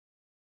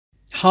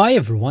Hi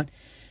everyone.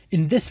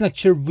 In this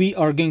lecture, we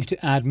are going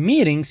to add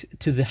meetings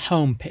to the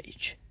home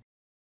page.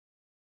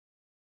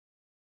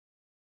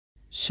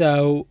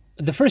 So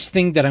the first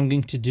thing that I'm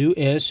going to do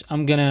is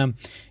I'm going to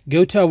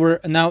go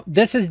to now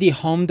this is the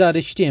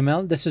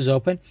home.html. This is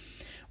open.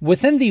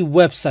 Within the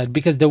website,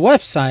 because the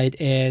website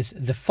is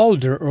the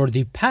folder or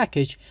the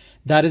package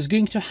that is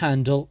going to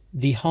handle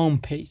the home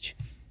page.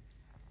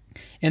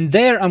 And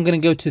there I'm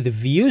going to go to the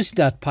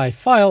views.py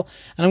file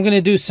and I'm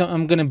going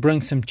to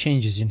bring some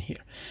changes in here.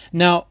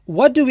 Now,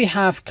 what do we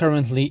have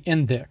currently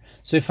in there?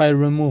 So if I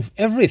remove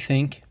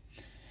everything,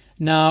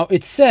 now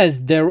it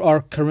says there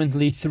are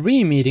currently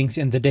 3 meetings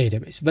in the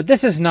database, but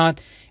this is not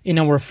in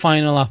our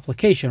final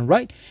application,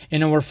 right?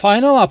 In our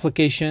final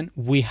application,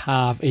 we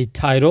have a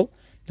title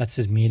that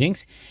says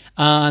meetings,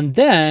 and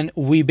then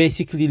we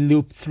basically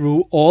loop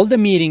through all the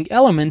meeting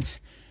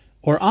elements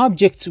or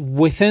objects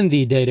within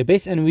the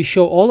database, and we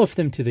show all of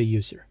them to the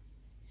user.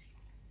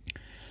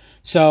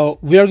 So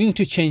we are going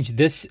to change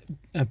this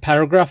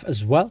paragraph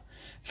as well.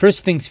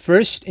 First things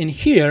first, in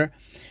here,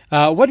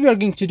 what we are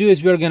going to do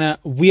is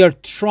we are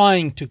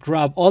trying to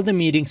grab all the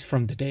meetings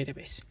from the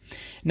database.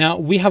 Now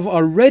we have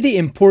already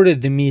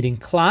imported the meeting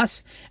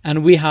class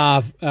and we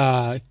have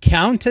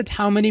counted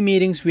how many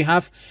meetings we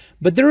have,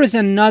 but there is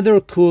another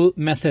cool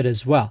method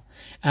as well.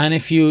 And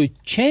if you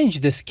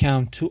change this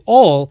count to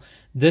all,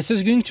 this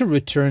is going to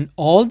return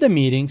all the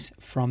meetings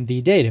from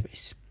the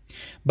database.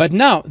 But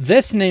now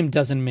this name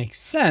doesn't make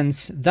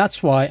sense.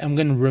 That's why I'm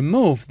going to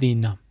remove the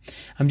num.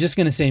 I'm just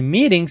going to say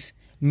meetings,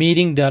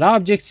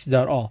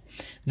 meeting.objects.all.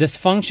 This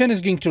function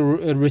is going to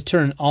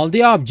return all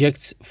the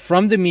objects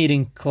from the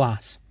meeting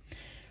class.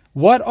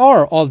 What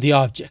are all the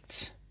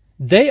objects?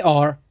 They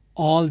are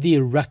all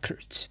the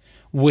records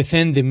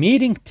within the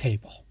meeting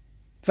table.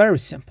 Very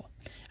simple.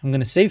 I'm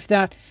going to save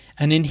that.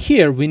 And in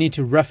here, we need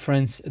to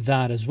reference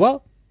that as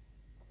well.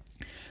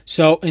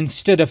 So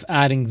instead of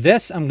adding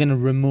this, I'm going to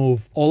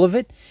remove all of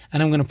it.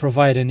 And I'm going to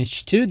provide an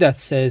h2 that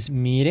says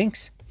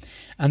meetings.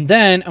 And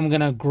then I'm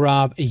going to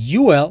grab a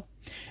UL.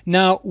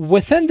 Now,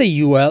 within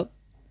the UL,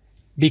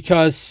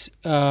 because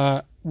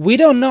we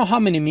don't know how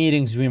many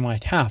meetings we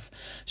might have.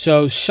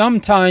 So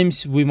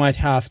sometimes we might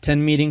have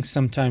 10 meetings,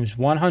 sometimes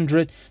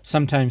 100,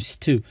 sometimes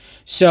 2.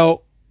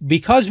 So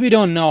because we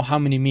don't know how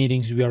many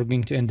meetings we are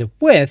going to end up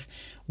with,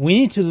 we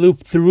need to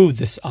loop through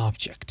this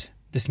object,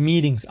 this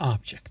meetings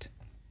object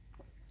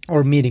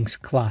or meetings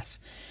class.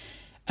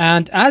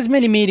 And as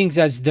many meetings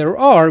as there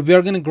are, we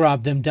are going to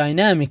grab them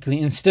dynamically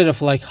instead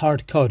of like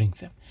hard coding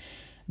them.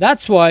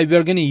 That's why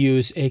we're going to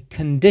use a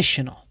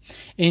conditional.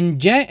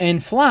 In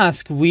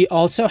Flask, we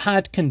also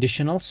had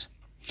conditionals.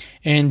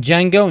 In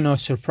Django, no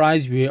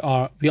surprise, we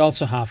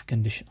also have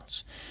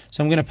conditionals.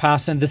 So I'm going to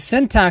pass, and the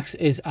syntax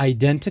is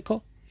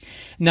identical.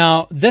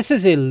 Now, this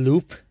is a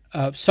loop.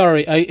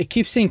 Sorry, I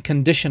keep saying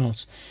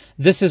conditionals.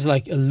 This is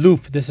like a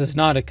loop. This is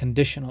not a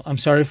conditional. I'm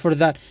sorry for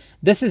that.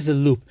 This is a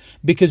loop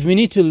because we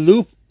need to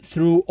loop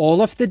through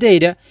all of the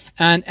data,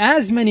 and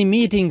as many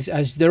meetings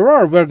as there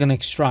are, we're going to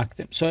extract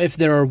them. So if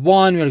there are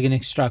 1, we're going to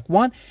extract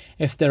 1.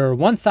 If there are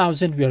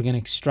 1,000, we are going to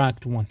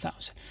extract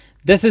 1,000.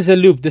 This is a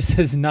loop. This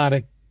is not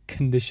a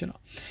conditional.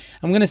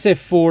 I'm going to say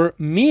for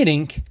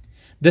meeting,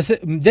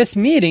 this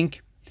meeting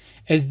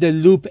is the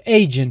loop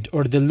agent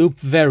or the loop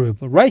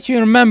variable, right? You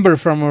remember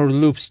from our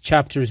loops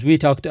chapters, we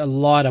talked a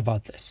lot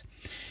about this.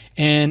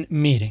 And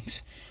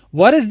meetings.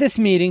 What is this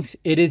meetings?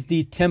 It is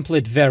the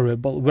template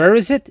variable. Where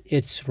is it?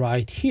 It's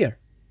right here.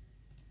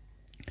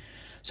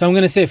 So I'm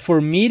going to say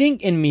for meeting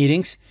in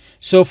meetings.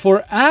 So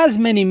for as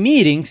many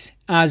meetings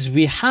as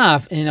we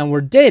have in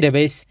our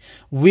database,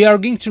 we are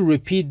going to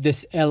repeat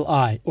this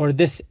li or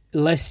this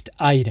list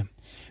item.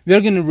 We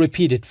are going to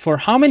repeat it for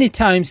how many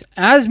times?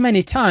 As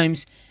many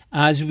times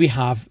as we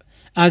have,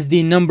 as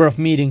the number of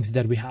meetings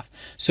that we have.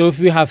 So if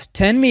we have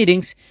 10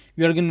 meetings,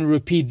 we are going to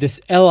repeat this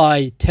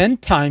li 10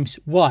 times.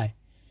 Why?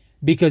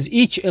 Because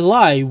each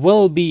li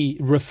will be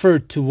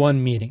referred to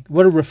one meeting.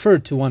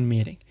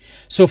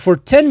 So for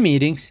 10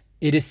 meetings,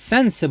 it is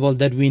sensible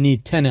that we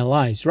need 10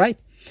 li's, right?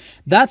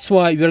 That's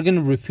why we're going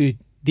to repeat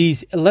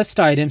these list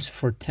items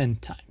for 10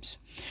 times.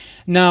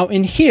 Now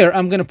in here,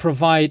 I'm going to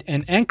provide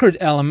an anchored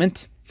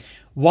element.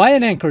 Why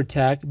an anchor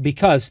tag?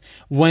 Because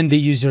when the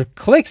user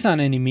clicks on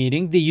any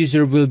meeting, the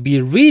user will be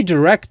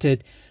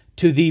redirected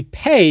to the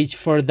page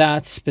for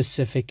that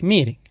specific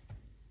meeting.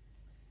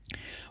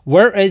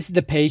 Where is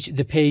the page?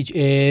 The page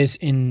is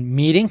in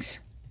meetings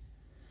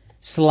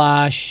 /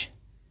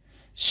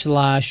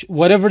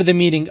 whatever the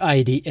meeting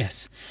ID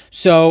is.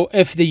 So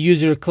if the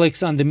user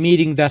clicks on the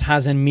meeting that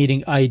has a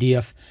meeting ID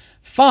of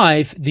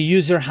 5, the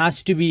user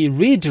has to be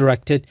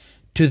redirected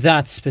to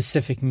that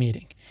specific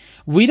meeting.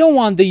 We don't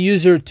want the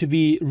user to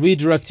be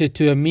redirected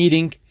to a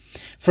meeting.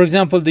 For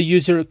example, the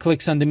user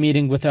clicks on the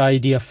meeting with an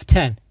ID of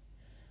 10.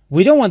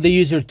 We don't want the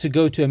user to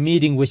go to a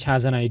meeting which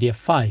has an ID of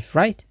 5,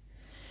 right?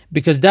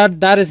 Because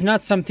that is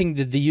not something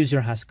that the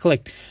user has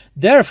clicked.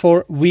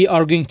 Therefore, we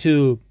are going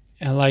to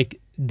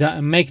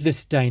make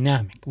this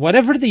dynamic.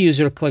 Whatever the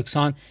user clicks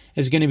on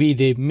is going to be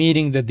the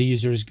meeting that the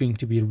user is going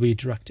to be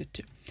redirected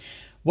to.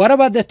 What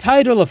about the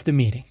title of the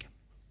meeting?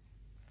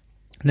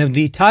 Now,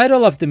 the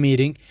title of the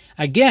meeting,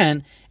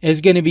 again,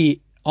 is going to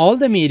be all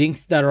the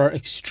meetings that are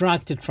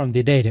extracted from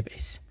the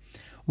database.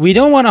 We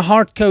don't want to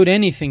hard code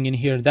anything in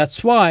here.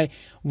 That's why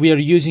we are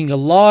using a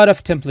lot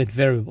of template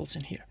variables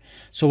in here.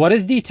 So what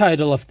is the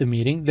title of the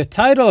meeting? The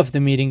title of the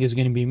meeting is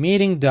going to be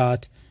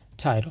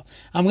meeting.title.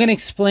 I'm going to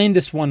explain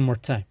this one more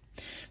time.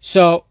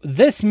 So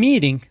this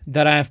meeting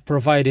that I have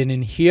provided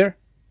in here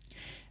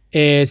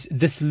is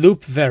this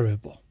loop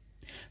variable.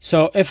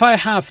 So if I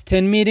have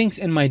 10 meetings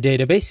in my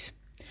database,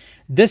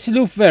 this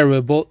loop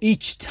variable,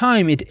 each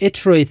time it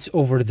iterates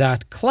over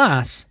that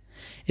class,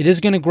 it is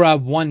going to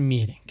grab one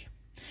meeting.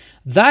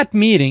 That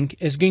meeting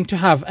is going to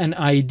have an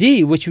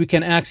ID which we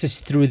can access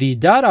through the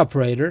dot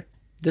operator,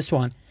 this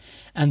one,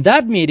 and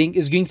that meeting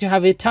is going to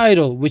have a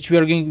title which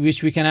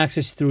we can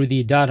access through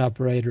the dot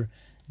operator,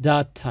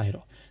 dot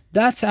title.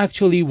 That's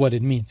actually what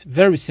it means.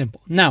 Very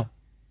simple. Now,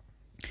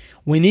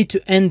 we need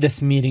to end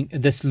this meeting,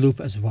 this loop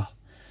as well.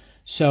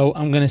 So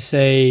I'm going to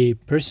say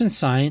person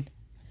sign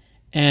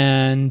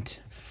and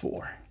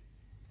 4.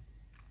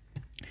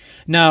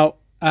 Now,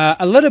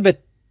 a little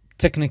bit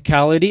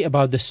technicality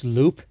about this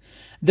loop.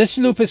 This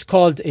loop is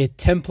called a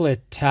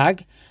template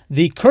tag.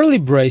 The curly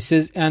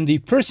braces and the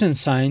person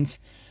signs,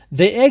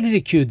 they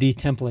execute the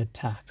template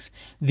tags.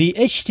 The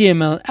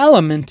HTML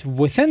element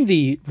within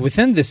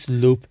this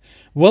loop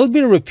will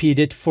be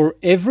repeated for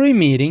every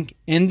meeting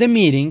in the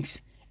meetings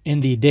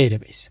in the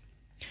database.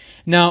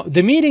 Now,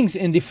 the meetings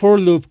in the for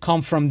loop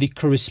come from the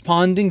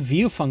corresponding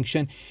view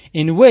function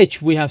in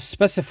which we have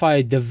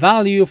specified the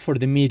value for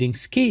the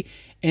meetings key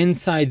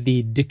inside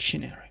the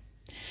dictionary.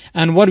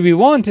 And what we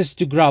want is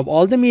to grab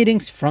all the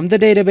meetings from the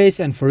database,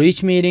 and for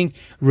each meeting,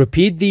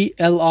 repeat the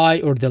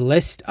LI or the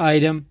list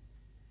item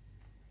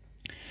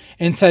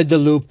inside the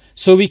loop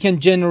so we can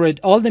generate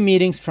all the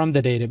meetings from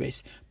the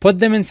database, put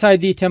them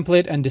inside the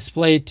template, and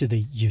display it to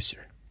the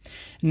user.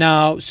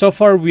 Now, so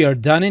far we are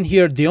done in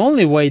here. The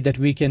only way that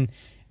we can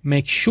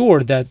make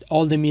sure that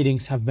all the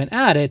meetings have been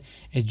added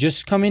is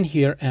just come in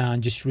here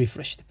and just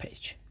refresh the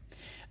page.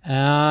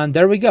 And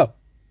there we go.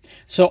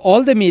 So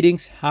all the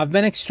meetings have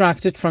been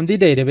extracted from the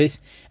database.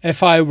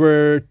 If I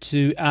were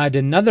to add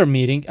another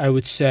meeting, I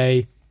would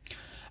say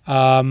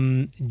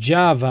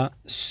JavaScript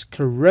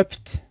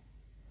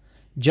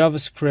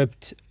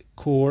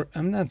core.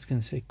 I'm not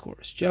going to say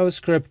course.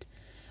 JavaScript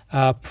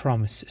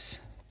promises.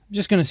 I'm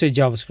just going to say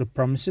JavaScript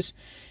promises.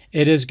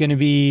 It is going to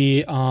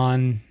be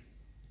on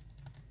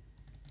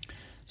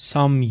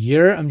some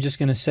year. I'm just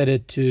going to set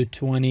it to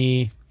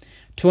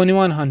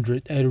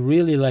 2100. I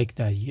really like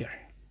that year.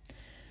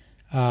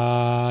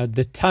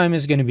 The time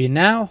is going to be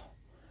now,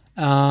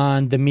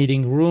 and the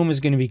meeting room is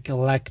going to be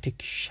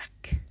Galactic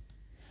Shack.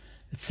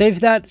 Let's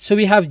save that. So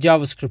we have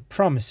JavaScript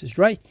promises,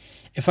 right?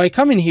 If I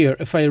come in here,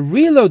 if I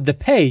reload the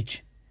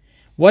page,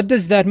 what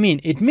does that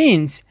mean? It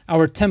means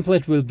our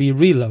template will be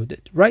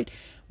reloaded, right?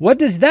 What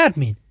does that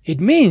mean? It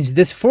means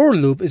this for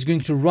loop is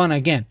going to run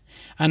again.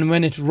 And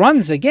when it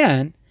runs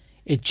again,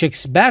 it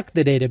checks back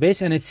the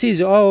database and it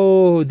sees,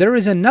 oh, there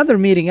is another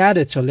meeting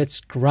added, so let's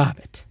grab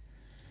it.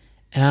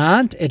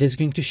 And it is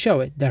going to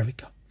show it. There we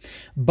go.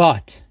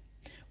 But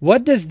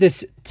what does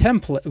this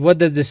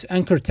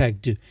anchor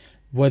tag do?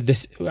 What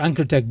this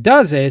anchor tag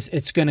does is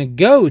it's going to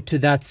go to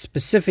that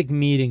specific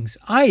meeting's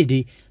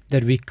ID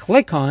that we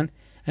click on,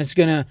 and it's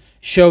going to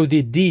show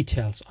the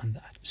details on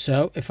that.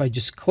 So if I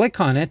just click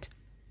on it,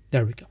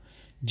 there we go.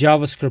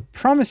 JavaScript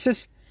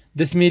promises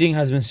this meeting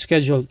has been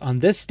scheduled on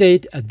this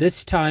date, at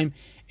this time,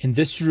 in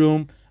this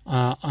room,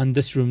 on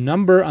this room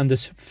number, on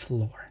this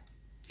floor.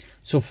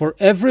 So for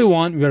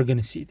everyone, we are going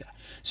to see that.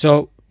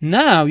 So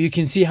now you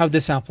can see how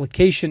this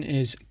application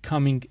is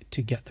coming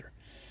together.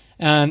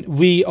 And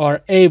we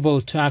are able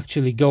to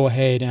actually go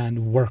ahead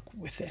and work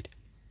with it.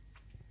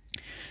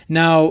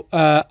 Now,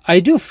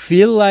 I do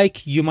feel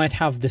like you might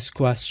have this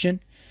question.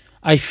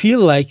 I feel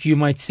like you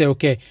might say,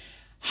 okay,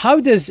 how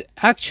does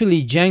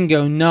actually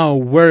Django know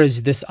where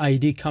is this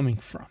ID coming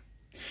from?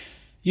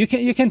 You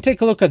can take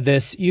a look at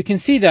this. You can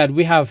see that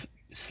we have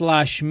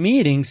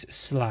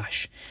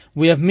 /meetings/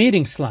 we have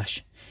meeting/.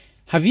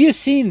 Have you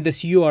seen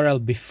this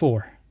URL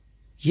before?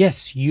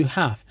 Yes, you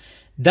have.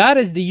 That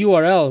is the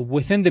URL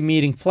within the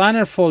meeting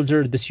planner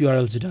folder, this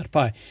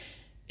urls.py.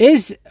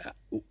 Is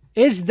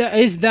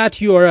that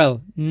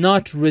URL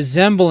not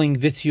resembling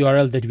this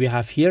URL that we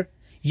have here?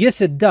 Yes,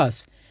 it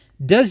does.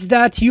 Does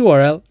that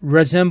URL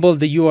resemble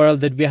the URL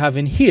that we have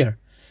in here?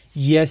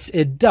 Yes,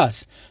 it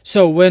does.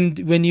 So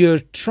when you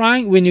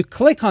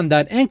click on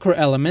that anchor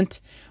element,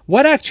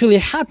 what actually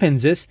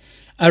happens is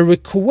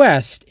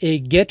a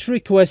GET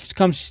request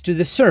comes to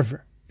the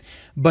server.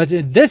 But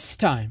this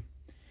time,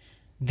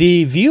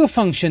 the view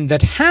function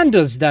that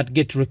handles that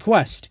GET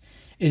request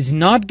is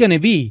not going to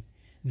be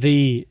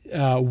the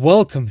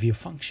welcome view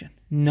function.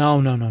 No.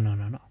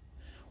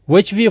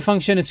 Which view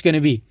function it's going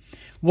to be?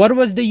 What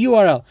was the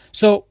URL?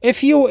 So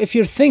if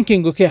you're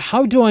thinking, okay,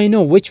 how do I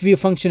know which view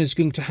function is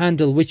going to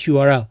handle which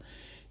URL?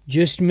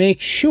 Just make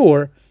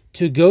sure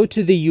to go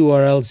to the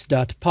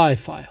urls.py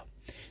file.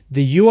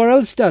 The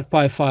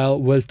urls.py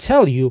file will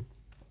tell you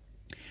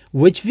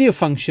which view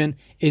function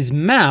is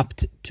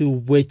mapped to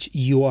which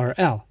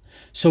URL.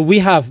 So we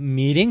have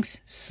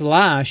meetings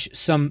slash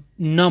some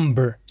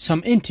number,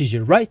 some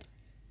integer, right?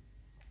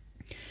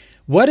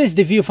 What is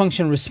the view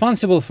function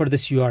responsible for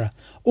this URL?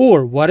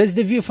 Or what is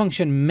the view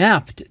function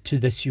mapped to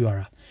this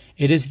URL?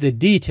 It is the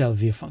detail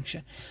view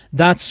function.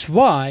 That's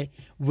why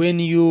when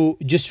you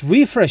just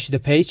refresh the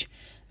page,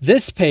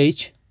 this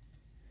page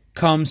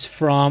comes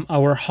from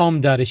our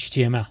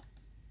home.html.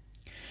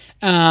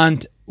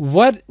 And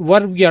what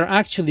we are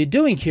actually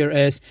doing here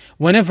is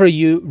whenever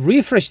you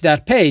refresh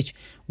that page,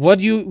 what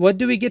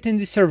do we get in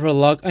the server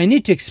log? I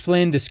need to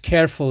explain this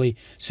carefully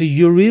so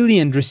you really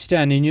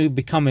understand and you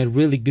become a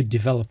really good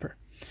developer.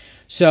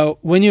 So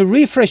when you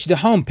refresh the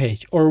home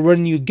page, or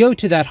when you go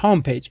to that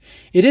home page,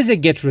 it is a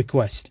GET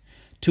request.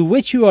 To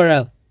which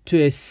URL?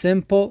 To a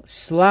simple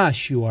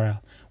slash URL,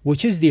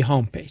 which is the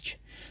home page.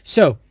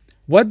 So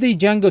what the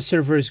Django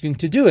server is going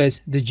to do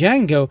is the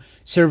Django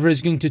server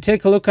is going to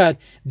take a look at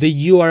the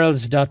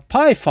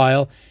urls.py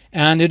file,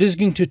 and it is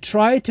going to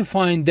try to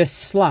find this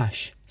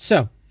slash.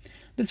 So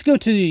let's go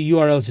to the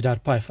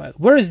urls.py file.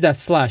 Where is that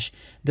slash?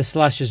 The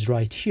slash is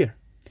right here.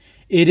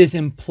 It is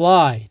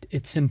implied,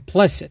 it's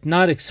implicit,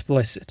 not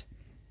explicit.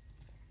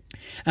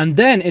 And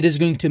then it is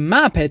going to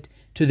map it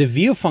to the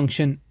view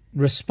function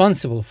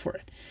responsible for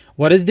it.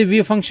 What is the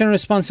view function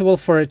responsible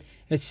for it?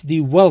 It's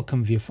the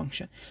welcome view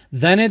function.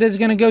 Then it is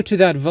going to go to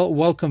that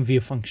welcome view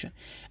function.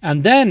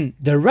 And then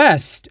the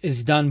rest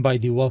is done by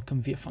the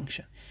welcome view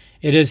function.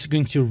 It is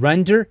going to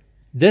render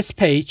this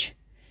page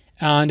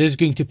and is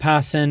going to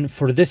pass in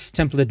for this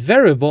template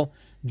variable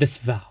this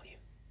value,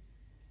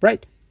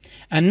 right?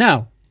 And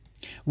now,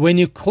 when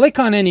you click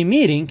on any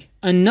meeting,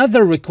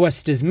 another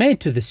request is made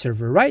to the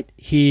server, right?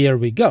 Here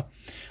we go.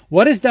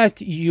 What is that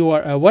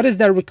URL? What is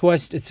that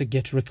request? It's a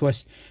GET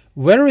request.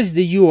 Where is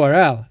the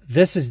URL?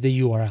 This is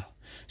the URL.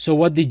 So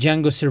what the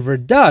Django server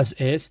does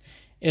is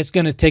it's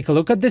going to take a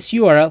look at this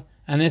URL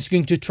and it's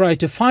going to try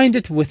to find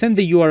it within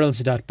the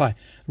urls.py.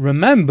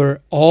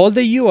 Remember, all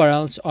the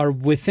URLs are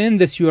within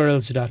this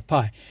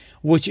urls.py,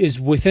 which is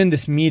within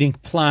this meeting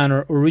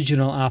planner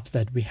original app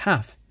that we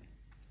have.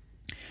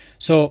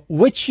 So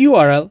which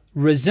URL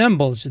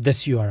resembles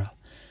this URL?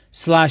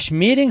 Slash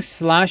meeting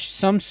slash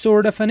some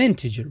sort of an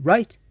integer,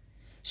 right?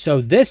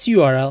 So this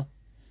URL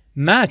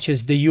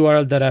matches the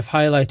URL that I've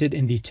highlighted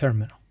in the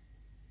terminal.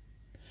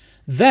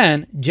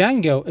 Then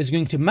Django is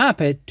going to map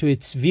it to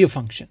its view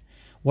function.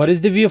 What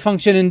is the view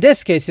function? In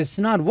this case, it's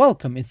not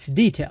welcome, it's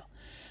detail.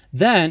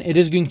 Then it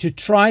is going to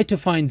try to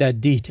find that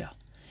detail.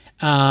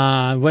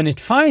 When it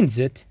finds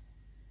it,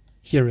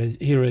 here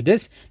it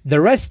is.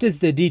 The rest is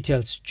the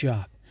detail's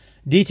job.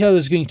 Detail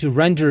is going to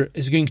render,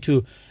 is going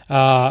to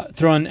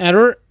throw an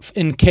error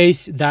in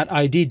case that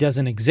ID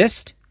doesn't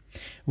exist.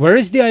 Where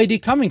is the ID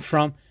coming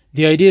from?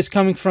 The ID is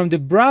coming from the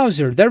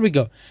browser. There we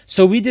go.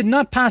 So we did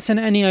not pass in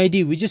any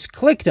ID. We just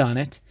clicked on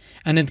it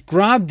and it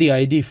grabbed the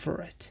ID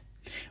for it.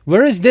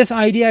 Where is this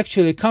ID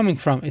actually coming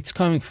from? It's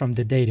coming from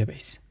the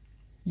database.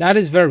 That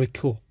is very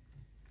cool.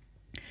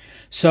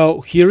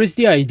 So here is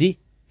the ID.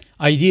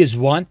 ID is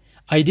 1.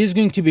 ID is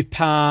going to be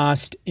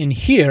passed in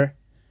here,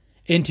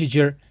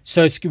 integer.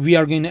 So we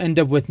are going to end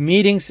up with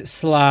meetings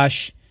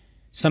slash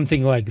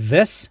something like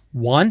this,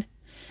 1.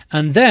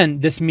 And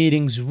then this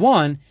meetings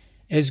 1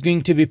 is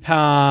going to be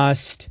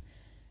passed,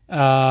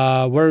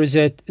 where is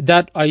it?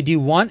 That ID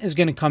 1 is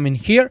going to come in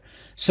here.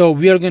 So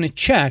we are going to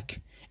check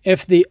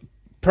if the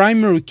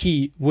primary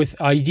key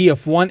with ID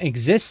of 1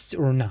 exists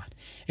or not.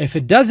 If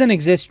it doesn't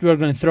exist, we're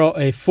going to throw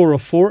a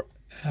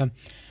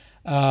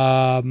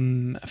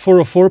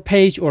 404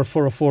 page or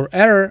 404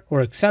 error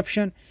or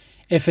exception.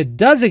 If it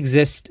does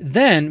exist,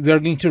 then we are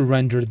going to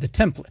render the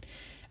template.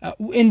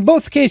 In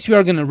both cases, we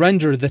are going to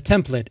render the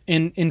template.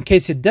 In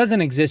case it doesn't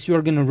exist, we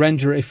are going to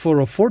render a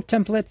 404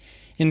 template.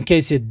 In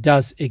case it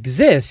does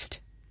exist,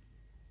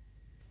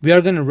 we are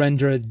going to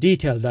render a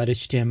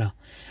detail.html,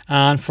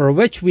 and for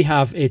which we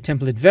have a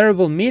template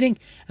variable meeting,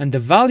 and the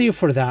value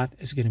for that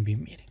is going to be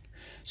meeting.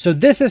 So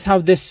this is how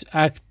this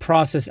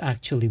process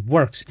actually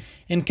works.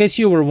 In case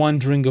you were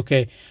wondering,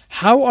 okay,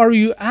 how are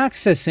you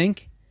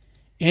accessing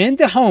in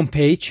the home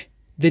page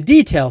the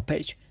detail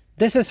page?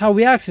 This is how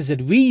we access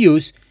it. We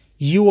use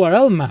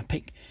URL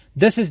mapping.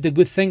 This is the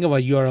good thing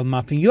about URL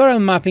mapping.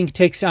 URL mapping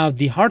takes out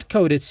the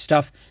hard-coded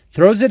stuff,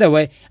 throws it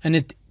away, and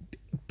it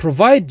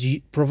provides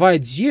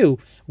you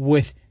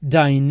with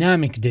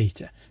dynamic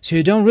data. So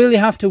you don't really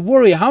have to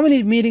worry how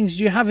many meetings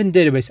do you have in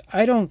database.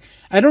 I don't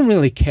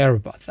really care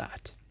about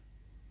that.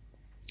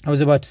 I was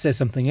about to say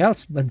something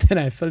else, but then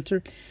I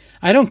filtered.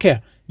 I don't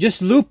care.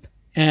 Just loop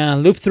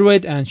through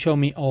it and show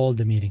me all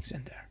the meetings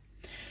in there.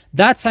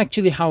 That's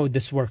actually how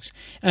this works.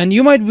 And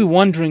you might be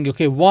wondering,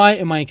 okay, why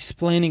am I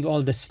explaining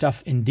all this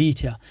stuff in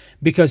detail?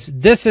 Because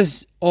this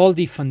is all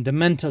the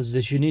fundamentals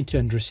that you need to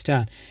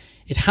understand.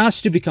 It has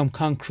to become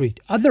concrete.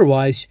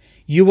 Otherwise,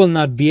 you will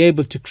not be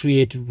able to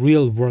create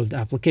real-world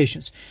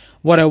applications.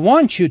 What I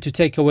want you to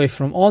take away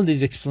from all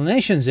these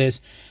explanations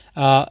is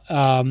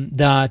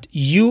that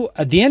you,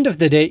 at the end of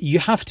the day, you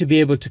have to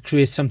be able to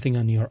create something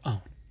on your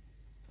own.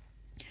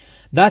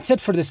 That's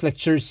it for this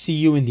lecture. See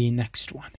you in the next one.